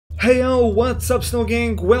Hey yo, what's up Snow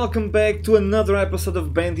Gang? Welcome back to another episode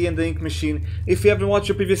of Bendy and the Ink Machine. If you haven't watched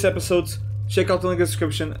the previous episodes, check out the link in the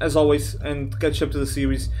description as always and catch up to the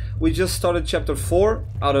series. We just started chapter 4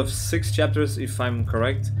 out of 6 chapters if I'm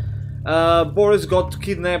correct. Boris got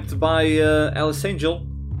kidnapped by Alice Angel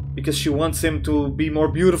because she wants him to be more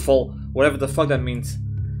beautiful, whatever the fuck that means.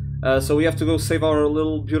 So we have to go save our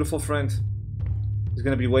little beautiful friend. He's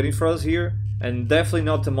gonna be waiting for us here, and definitely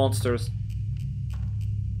not the monsters.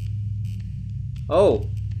 Oh,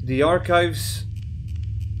 the archives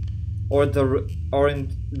or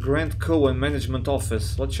in Grant Cohen management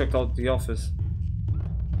office. Let's check out the office.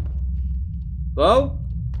 Hello?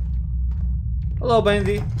 Hello,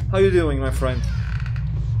 Bendy. How you doing, my friend?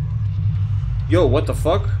 Yo, what the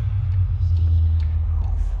fuck?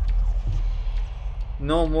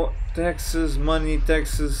 No more taxes, money,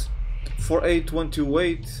 taxes.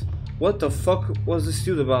 48128. What the fuck was this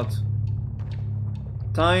dude about?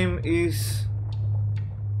 Time is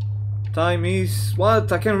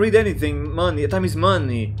what? I can't read anything. Money. Time is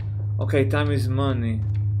money. Okay, time is money.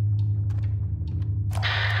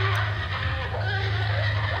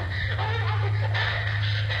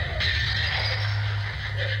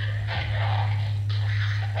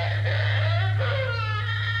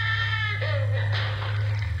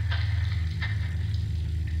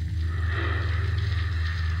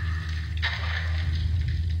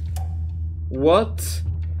 What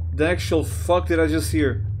the actual fuck did I just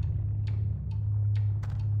hear?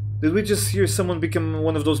 Did we just hear someone become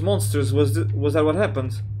one of those monsters? Was that what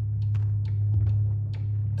happened?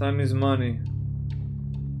 Time is money.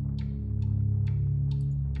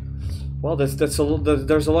 Well, there's a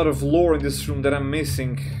lot of lore in this room that I'm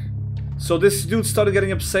missing. So this dude started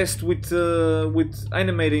getting obsessed with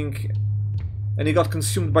animating, and he got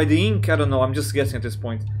consumed by the ink. I don't know. I'm just guessing at this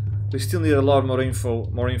point. We still need a lot more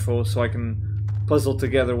info, so I can puzzle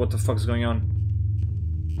together what the fuck's going on.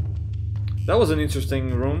 That was an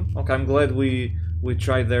interesting room. Okay, I'm glad we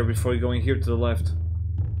tried there before going here to the left.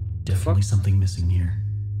 Definitely something missing here.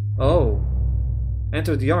 Oh.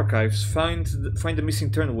 Enter the archives. Find the missing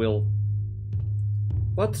turn wheel.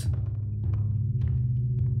 What?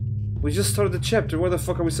 We just started the chapter. Where the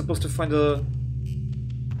fuck are we supposed to find a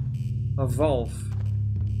valve?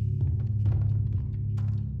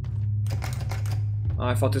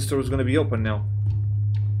 I thought this door was gonna be open now.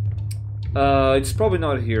 It's probably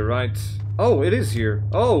not here, right? Oh, it is here.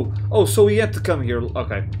 Oh, so he had to come here.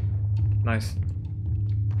 Okay, nice.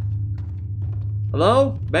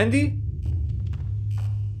 Hello, Bendy?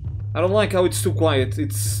 I don't like how it's too quiet.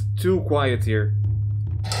 It's too quiet here.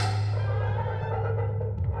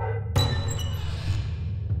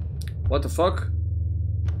 What the fuck?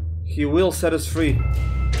 He will set us free.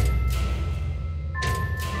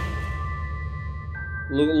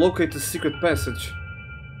 Locate the secret passage.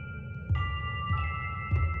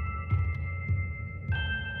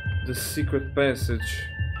 The secret passage.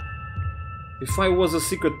 If I was a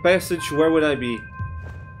secret passage, where would I be?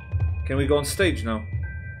 Can we go on stage now?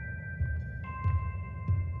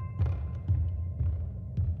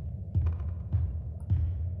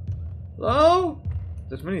 Hello?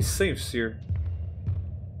 There's many safes here.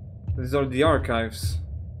 These are the archives.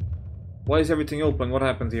 Why is everything open? What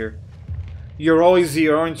happened here? You're always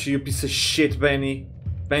here, aren't you, you piece of shit, Benny?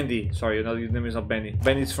 Bendy. Sorry, no, your name is not Benny.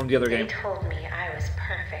 Bendy's from the other game. They told me I was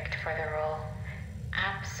perfect for the role.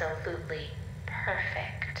 Absolutely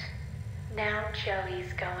perfect. Now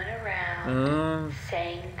Joey's going around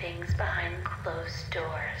saying things behind closed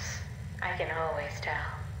doors. I can always tell.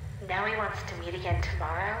 Now he wants to meet again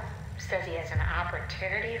tomorrow. Says he has an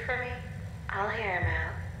opportunity for me. I'll hear him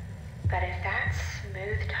out. But if that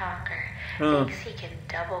smooth talker thinks he can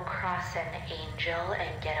double-cross an angel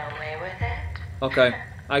and get away with it... Okay,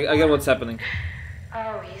 I get what's happening.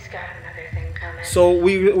 Oh, he's got another thing coming. So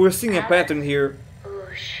we're seeing a pattern here. Ooh,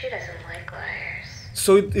 she doesn't like liars.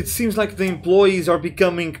 So it seems like the employees are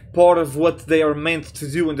becoming part of what they are meant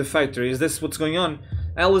to do in the factory. Is this what's going on?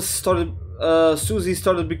 Susie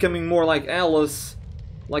started becoming more like Alice,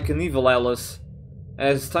 like an evil Alice.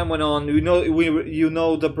 As time went on, you know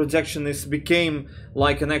the projectionist became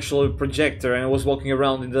like an actual projector and was walking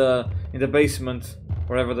around in the basement,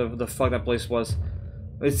 wherever the fuck that place was.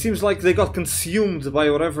 It seems like they got consumed by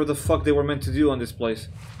whatever the fuck they were meant to do on this place.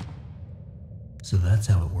 So that's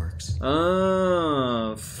how it works.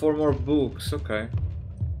 Ah, 4 more books, okay.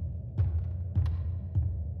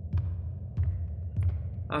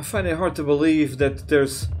 I find it hard to believe that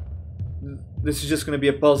this is just gonna be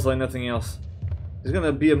a puzzle and nothing else. There's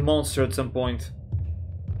gonna be a monster at some point.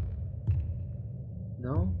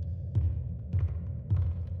 No?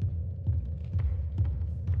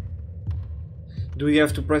 Do we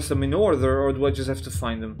have to press them in order, or do I just have to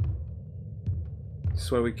find them? This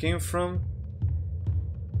is where we came from.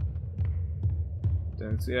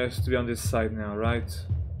 Then it has to be on this side now, right?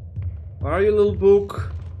 Where are you, little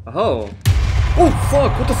book? Oh! Oh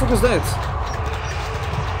fuck! What the fuck was that?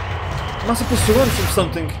 Am I supposed to run from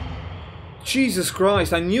something? Jesus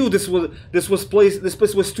Christ! I knew this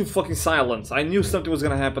place was too fucking silent. I knew something was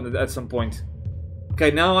gonna happen at some point.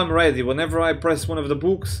 Okay, now I'm ready. Whenever I press one of the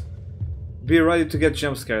books, be ready to get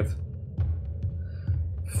jump scared.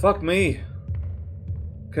 Fuck me.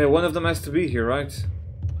 Okay, one of them has to be here, right?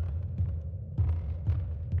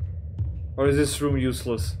 Or is this room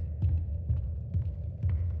useless?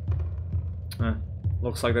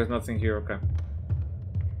 Looks like there's nothing here, okay.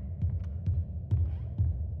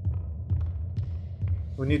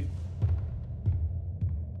 We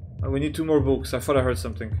need 2 more books. I thought I heard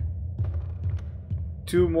something.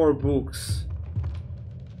 2 more books.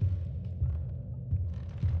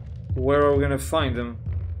 Where are we gonna find them?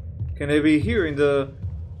 Can they be here in the...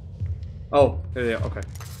 Oh, there they are, okay.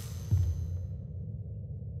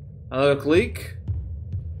 Another click.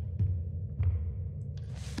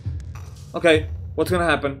 Okay, what's gonna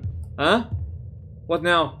happen? Huh? What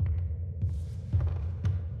now?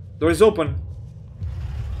 Door is open.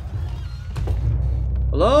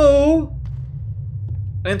 Hello?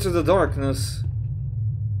 Enter the darkness.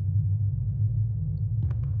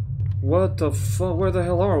 What the fuck? Where the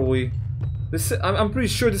hell are we? I'm pretty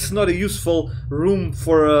sure this is not a useful room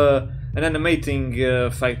for an animating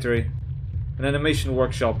factory. An animation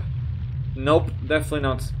workshop. Nope, definitely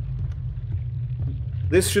not.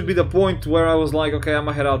 This should be the point where I was like, okay, I'm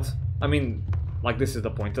gonna head out. I mean, like this is the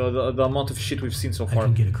point. The amount of shit we've seen so far. I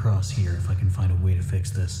can get across here if I can find a way to fix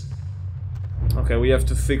this. Okay, we have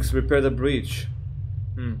to repair the breach.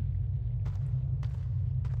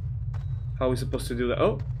 How are we supposed to do that?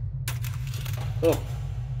 Oh! Oh!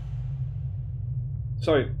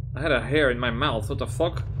 Sorry, I had a hair in my mouth. What the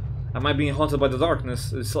fuck? Am I being haunted by the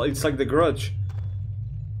darkness? It's like The Grudge.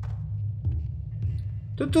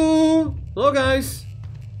 Tutu! Hello, guys!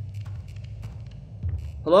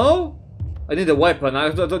 Hello? I need a weapon. I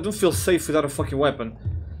don't feel safe without a fucking weapon.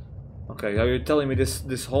 Okay, are you telling me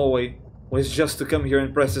this hallway was just to come here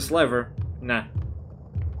and press this lever? Nah.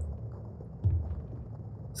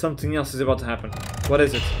 Something else is about to happen. What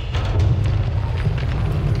is it?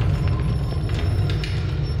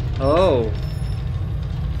 Oh.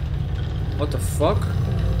 What the fuck?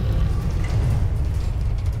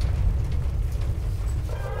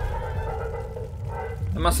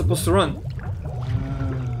 Am I supposed to run?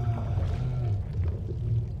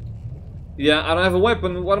 Yeah, I don't have a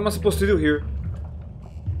weapon. What am I supposed to do here?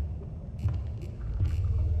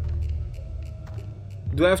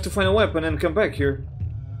 Do I have to find a weapon and come back here?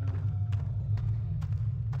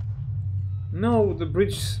 No, the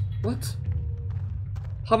bridge... What?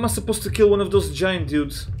 How am I supposed to kill one of those giant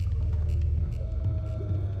dudes?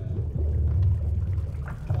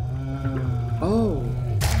 Oh.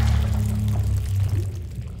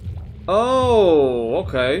 Oh,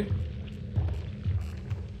 okay.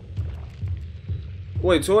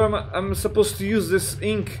 Wait, so I'm supposed to use this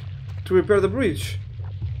ink to repair the bridge?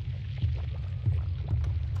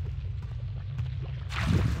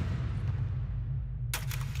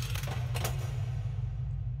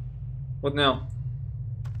 What now?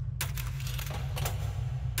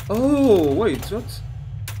 Oh, wait, what?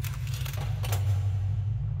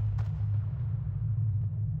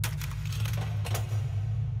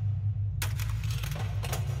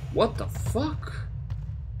 What the fuck?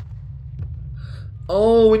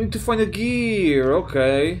 Oh, we need to find a gear,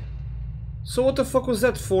 okay. So what the fuck was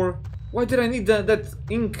that for? Why did I need that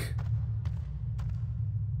ink?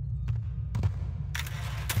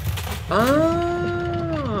 Ah!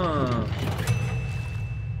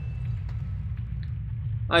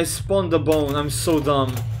 I spawned the bone, I'm so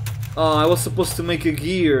dumb. Oh, I was supposed to make a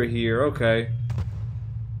gear here, okay.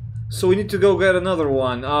 So we need to go get another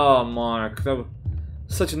one. Oh, Mark. That was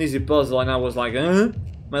such an easy puzzle, and I was like, huh?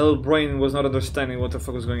 My little brain was not understanding what the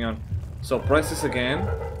fuck was going on. So press this again.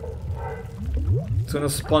 It's gonna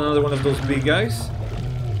spawn another one of those big guys.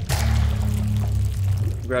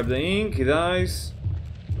 Grab the ink, he dies.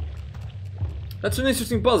 That's an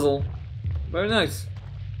interesting puzzle. Very nice.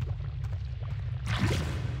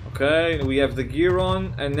 Okay, we have the gear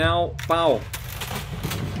on, and now, pow.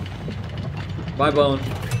 Bye, Bone.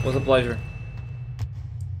 It was a pleasure.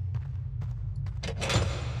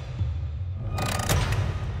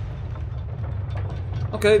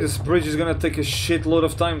 Okay, this bridge is gonna take a shitload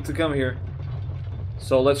of time to come here.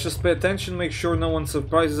 So let's just pay attention, make sure no one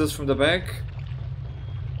surprises us from the back.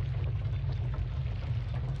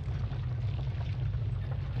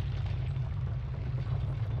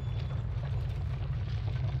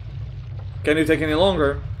 Can you take any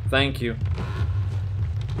longer? Thank you.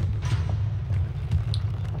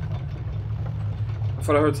 I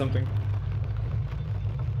thought I heard something.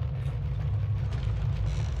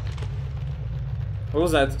 What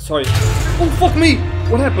was that? Sorry. Oh, fuck me!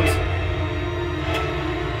 What happened?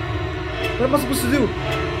 What am I supposed to do?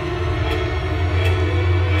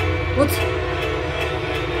 What?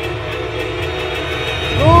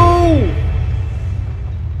 No!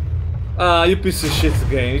 Ah, you piece of shit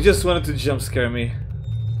game. You just wanted to jump scare me.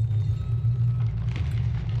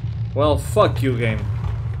 Well, fuck you, game.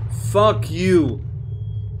 Fuck you.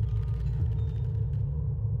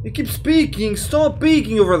 You keep speaking. Stop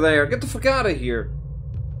peeking over there. Get the fuck out of here.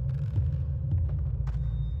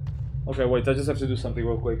 Okay, wait. I just have to do something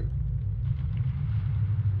real quick.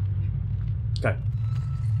 Okay.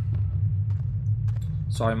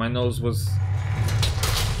 Sorry, my nose was...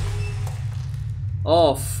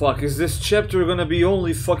 Oh, fuck. Is this chapter gonna be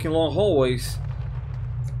only fucking long hallways?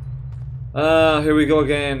 Here we go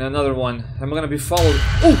again. Another one. Am I gonna be followed?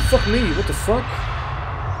 Oh, fuck me. What the fuck?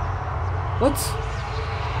 What?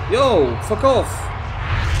 Yo, fuck off.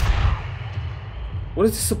 What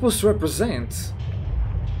is this supposed to represent?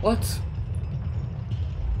 What?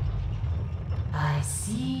 I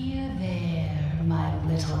see you there, my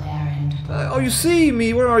little errand boy. Oh, you see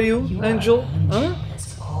me? Where are you, Angel? Huh?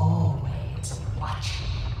 Is always watching.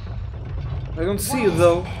 I don't see you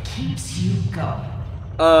though. That keeps you going.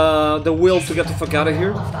 The will to get the fuck out of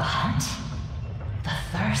here. Of the hunt, the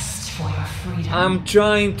thirst for your freedom. I'm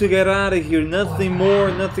trying to get out of here. Nothing more,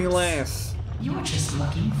 nothing less. You're just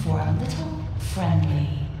looking for a little friendly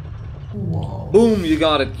wolf. Boom! You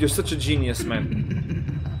got it. You're such a genius,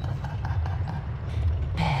 man.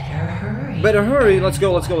 Better hurry. Better hurry. Let's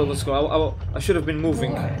go. Let's go. Let's go. I should have been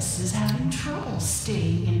moving. Boris is having trouble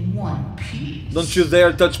staying in one piece. Don't you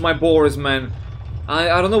dare touch my Boris, man.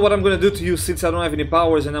 I don't know what I'm gonna do to you since I don't have any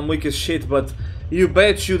powers and I'm weak as shit, but you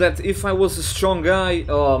bet you that if I was a strong guy...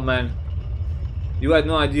 Oh, man. You had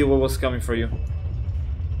no idea what was coming for you.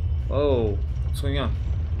 Oh, what's going on?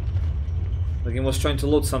 The game was trying to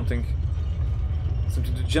load something.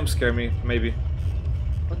 Something to jump scare me, maybe.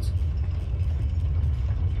 What?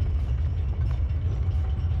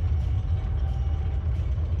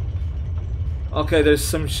 Okay, there's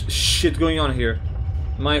some shit going on here.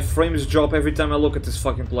 My frames drop every time I look at this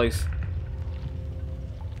fucking place.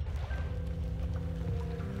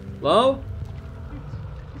 Hello?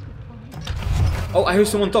 Oh, I hear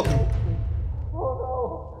someone talking.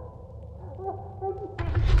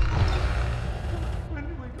 When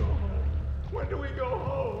do we go home? When do we go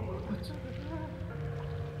home?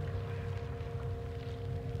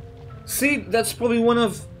 See, that's probably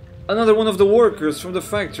another one of the workers from the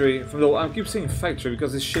factory. I keep saying factory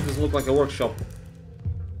because this shit doesn't look like a workshop.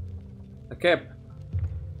 A cap.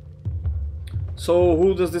 So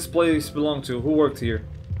who does this place belong to? Who worked here?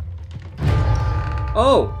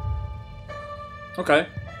 Oh! Okay.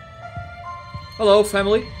 Hello,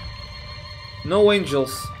 family. No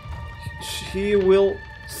angels. He will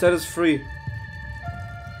set us free.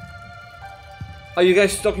 Are you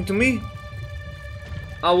guys talking to me?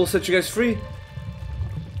 I will set you guys free.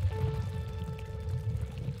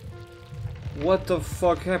 What the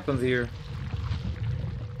fuck happened here?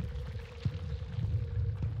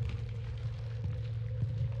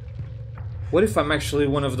 What if I'm actually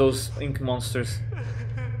one of those ink monsters?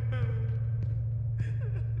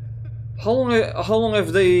 How long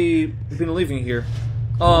have they been living here?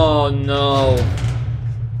 Oh no.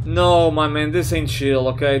 No, my man, this ain't chill,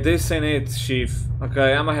 okay? This ain't it, chief.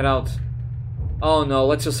 Okay, I'ma head out. Oh no,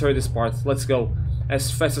 let's just hurry this part. Let's go.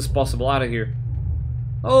 As fast as possible, out of here.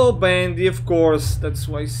 Oh, Bendy, of course. That's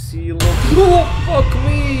why I see you. Oh, fuck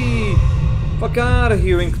me! Fuck out of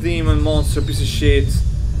here, ink demon monster, piece of shit.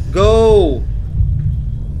 Go!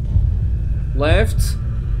 Left.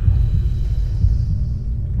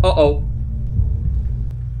 Uh-oh.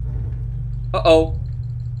 Uh-oh.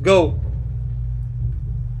 Go.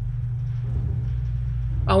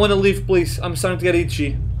 I wanna leave, please. I'm starting to get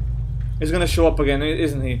itchy. He's gonna show up again,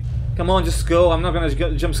 isn't he? Come on, just go. I'm not gonna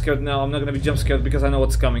get jump scared now. I'm not gonna be jump scared because I know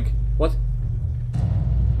what's coming. What?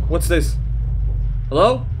 What's this?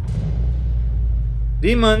 Hello?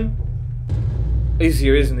 Demon. He's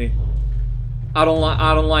here, isn't he? I don't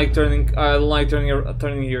like turning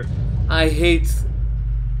here. I hate.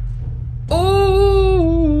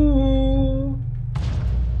 Oh!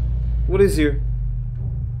 What is here?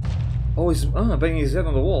 Oh, he's banging his head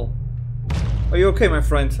on the wall. Are you okay, my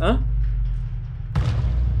friend? Huh?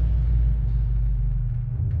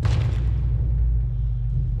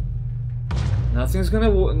 Nothing's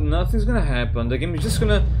gonna happen. The game is just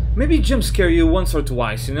gonna maybe jump scare you once or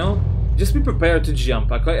twice, you know? Just be prepared to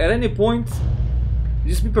jump, okay? At any point,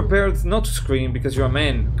 just be prepared not to scream because you're a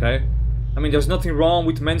man, okay? I mean, there's nothing wrong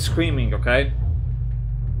with men screaming, okay?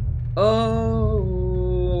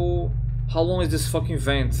 Oh, how long is this fucking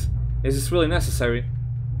vent? Is this really necessary?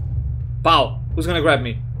 Pow! Who's gonna grab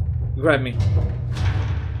me? Grab me.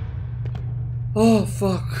 Oh,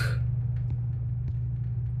 fuck.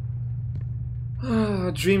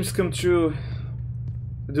 Ah, dreams come true.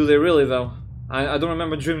 Do they really, though? I don't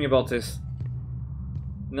remember dreaming about this.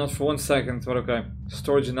 Not for 1 second, but okay.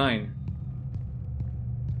 Storage 9.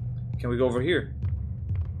 Can we go over here?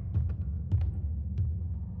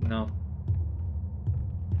 No.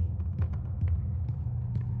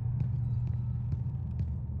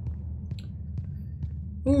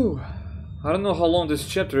 Ooh. I don't know how long this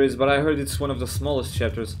chapter is, but I heard it's one of the smallest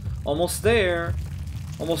chapters. Almost there.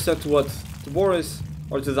 Almost there to what? To Boris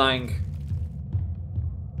or to dying?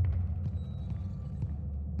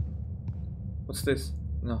 What's this?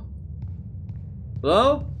 No.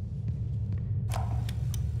 Hello?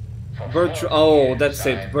 Bertram. Oh, that's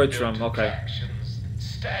it. Bertram. Okay.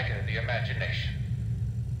 Stagger the imagination.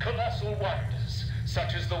 Colossal wonders,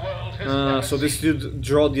 such as the world has never so this seen. dude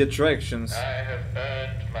draw the attractions. I have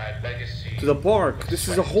earned my legacy To the park. This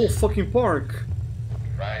is a whole fucking park.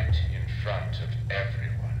 right in front of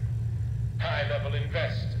everyone. High-level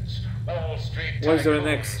investors, Wall Street Why is there an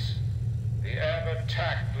tycoons. X? The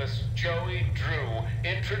ever-tactless Joey Drew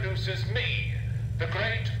introduces me, the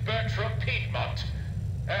great Bertram Piedmont,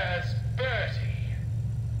 as Bertie,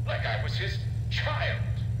 like I was his child.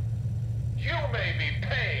 You may be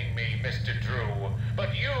paying me, Mr. Drew,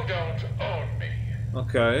 but you don't own me.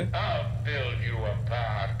 Okay. I'll build you a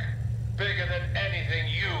park, bigger than anything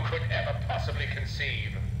you could ever possibly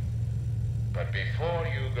conceive. But before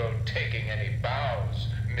you go taking any bows,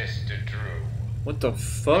 Mr. Drew, What the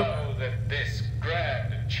fuck? know that this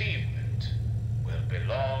grand achievement will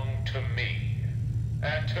belong to me,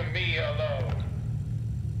 and to me alone.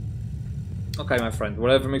 Okay, my friend.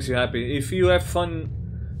 Whatever makes you happy. If you have fun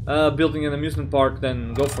building an amusement park,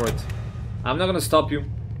 then go for it. I'm not gonna stop you,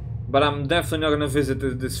 but I'm definitely not gonna visit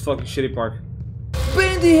this fucking shitty park.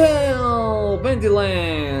 Bendy Hell! Bendy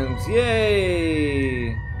Land!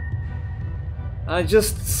 Yay! I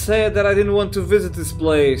just said that I didn't want to visit this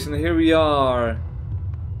place, and here we are.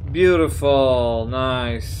 Beautiful,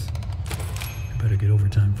 nice. I better get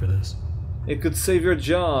overtime for this. It could save your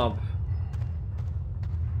job.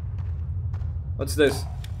 What's this?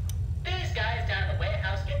 These guys down at the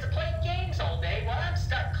warehouse get to play games all day while I'm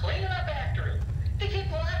stuck cleaning up after them. They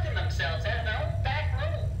keep locking themselves out of their own back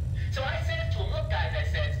room. So I says to them, look guys, I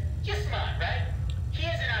says, you're smart, right?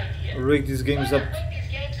 Here's an idea. Rig these games Why up. not rig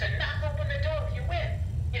these games to knock open the door if you win?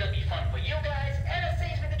 It'll be fun for you guys, and it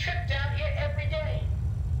saves me the trip down here every day.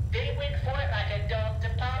 They win for it like a dog to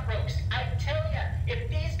pot roast. I tell ya, if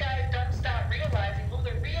these guys don't start realizing who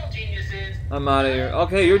the real genius is, I'm out of here.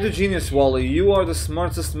 Okay, you're the genius, Wally. You are the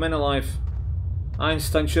smartest man alive.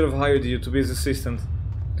 Einstein should have hired you to be his assistant.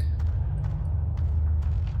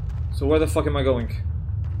 So where the fuck am I going?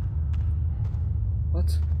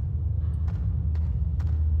 What?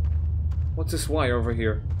 What's this wire over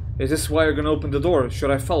here? Is this wire gonna open the door?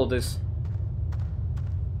 Should I follow this?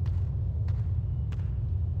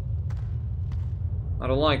 I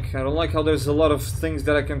don't like how there's a lot of things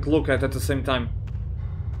that I can't look at the same time.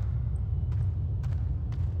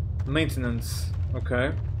 Maintenance,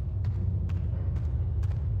 okay.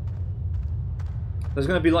 There's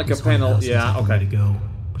gonna be like This a panel, lighthouse yeah, isn't the way okay. to go,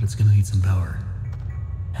 but it's gonna need some power.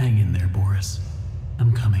 Hang in there, Boris.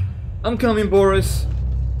 I'm coming. I'm coming, Boris.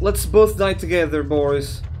 Let's both die together,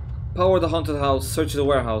 Boris. Power the haunted house, search the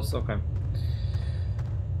warehouse, okay.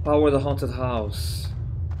 Power the haunted house.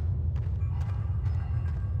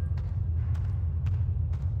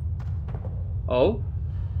 Oh?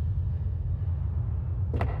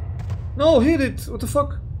 No, hit it! What the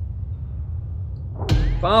fuck?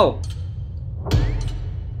 Wow.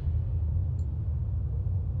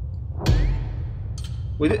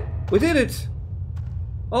 We did it!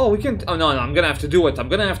 Oh, we can't. Oh, no, I'm gonna have to do it. I'm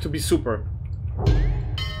gonna have to be super.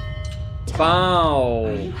 Pow!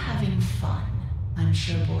 Are you having fun? I'm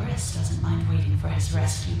sure Boris doesn't mind waiting for his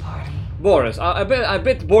rescue party. Boris, I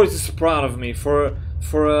bet Boris is proud of me for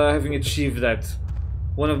having achieved that.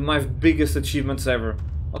 One of my biggest achievements ever.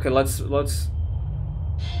 Okay, let's. What?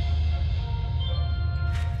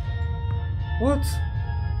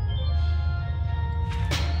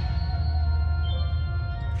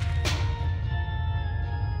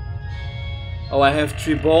 Oh, I have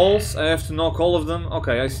 3 balls. I have to knock all of them.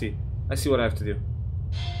 Okay, I see. I see what I have to do.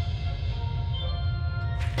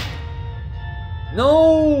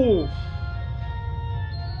 No!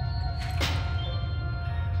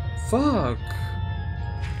 Fuck.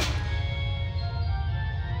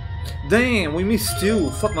 Damn, we missed two.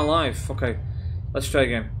 Fuck my life. Okay, let's try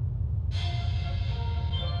again.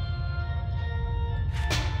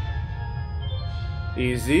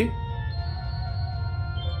 Easy.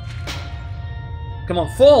 Come on,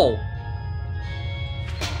 fall!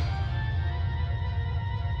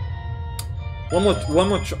 One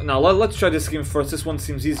more. Now let's try this game first. This one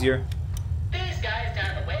seems easier. These guys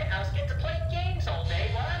down at the warehouse get to play games all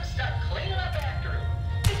day while I'm stuck cleaning up after them.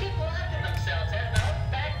 They keep locking themselves out of the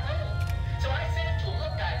back room. So I said to them,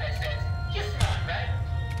 look guys, I says, you're smart, right?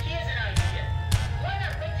 Here's an idea. Why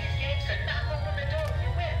not make these games to not open the door if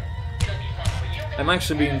you win? It'll be fun for you guys. I'm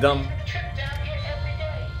actually being dumb.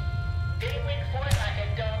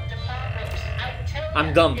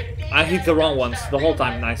 I'm dumb. I hit the wrong ones the whole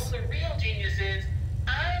time. Nice.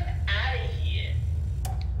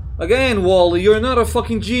 Again, Wally, you're not a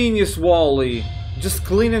fucking genius, Wally. Just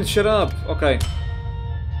clean and shut up. Okay.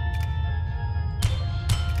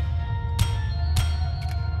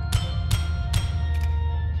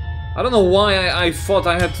 I don't know why I thought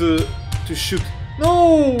I had to shoot.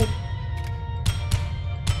 No!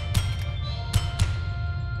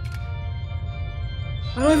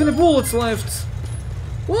 I don't have any bullets left.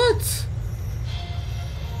 What?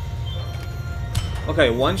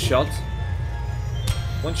 Okay, one shot.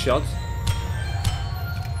 One shot.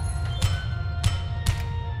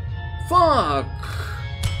 Fuck!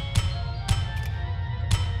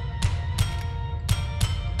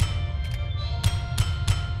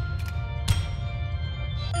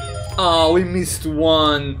 Oh, we missed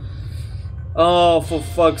one. Oh, for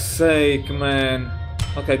fuck's sake, man.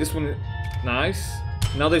 Okay, this one... Nice.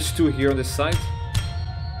 Now there's two here on this side.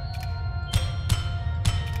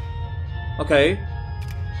 Okay.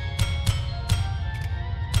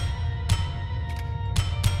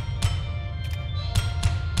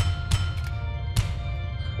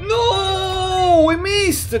 No, we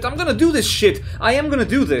missed it. I'm gonna do this shit. I am gonna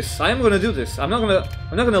do this. I am gonna do this. I'm not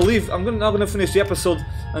gonna leave. I'm not gonna finish the episode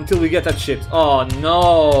until we get that shit. Oh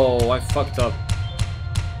no, I fucked up.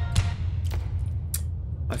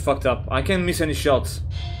 I fucked up. I can't miss any shots.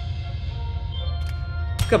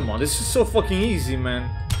 Come on, this is so fucking easy, man.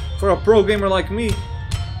 For a pro gamer like me.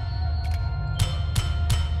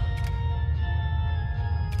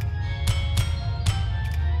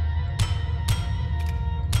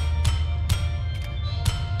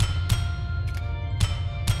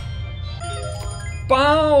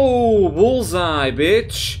 Pow! Bullseye,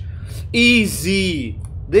 bitch! Easy!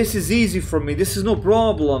 This is easy for me, this is no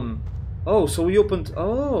problem. Oh, so we opened...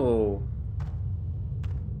 Oh.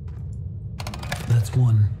 That's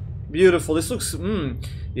one. Beautiful, this looks...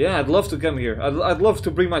 Yeah, I'd love to come here. I'd love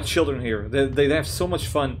to bring my children here. They have so much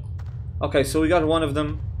fun. Okay, so we got one of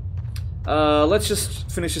them. Let's just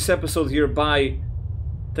finish this episode here by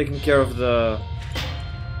taking care of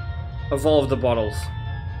all of the bottles.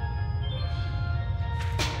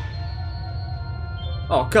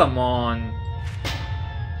 Oh, come on.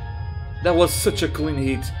 That was such a clean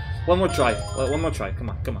hit. One more try. One more try. Come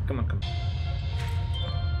on, come on, come on, come on.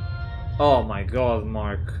 Oh my god,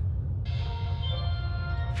 Mark.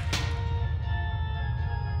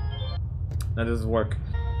 That doesn't work.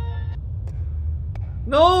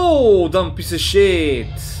 No, dumb piece of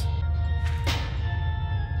shit.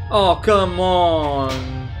 Oh, come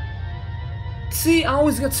on. See, I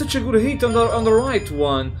always get such a good hit on the right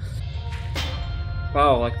one.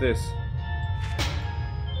 Wow, like this.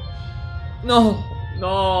 No,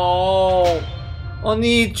 no.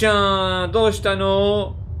 Oni-chan, doshita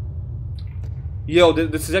no? Yo,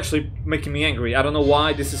 this is actually making me angry. I don't know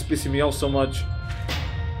why this is pissing me off so much.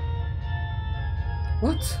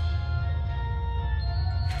 What?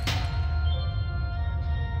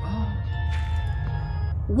 Oh.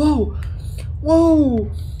 Whoa!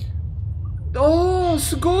 Whoa! Oh,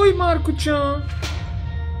 sugoi, Marco-chan!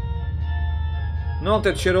 Knock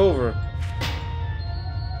that shit over.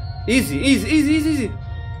 Easy, easy, easy, easy, easy!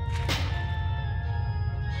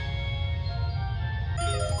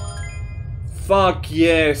 Fuck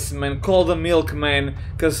yes, man. Call the milkman,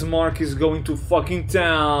 cause Mark is going to fucking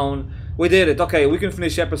town. We did it. Okay, we can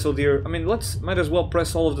finish the episode here. I mean, might as well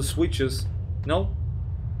press all of the switches. No?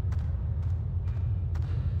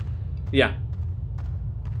 Yeah.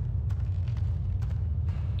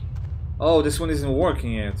 Oh, this one isn't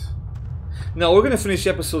working yet. No, we're gonna finish the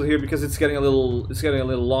episode here because it's getting a little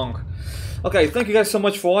long. Okay, thank you guys so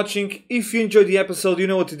much for watching. If you enjoyed the episode, you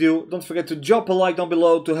know what to do. Don't forget to drop a like down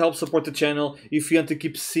below to help support the channel if you want to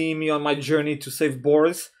keep seeing me on my journey to save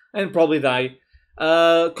Boris and probably die.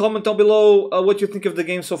 Comment down below what you think of the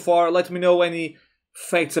game so far. Let me know any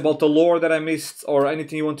facts about the lore that I missed, or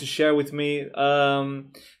anything you want to share with me,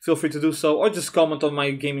 feel free to do so, or just comment on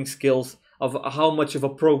my gaming skills of how much of a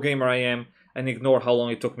pro gamer I am, and ignore how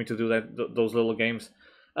long it took me to do those little games.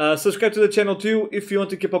 Subscribe to the channel too if you want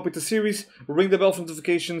to keep up with the series. Ring the bell for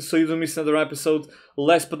notifications so you don't miss another episode.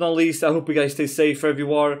 Last but not least, I hope you guys stay safe wherever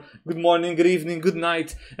you are. Good morning, good evening, good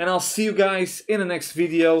night, and I'll see you guys in the next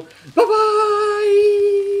video. Bye bye!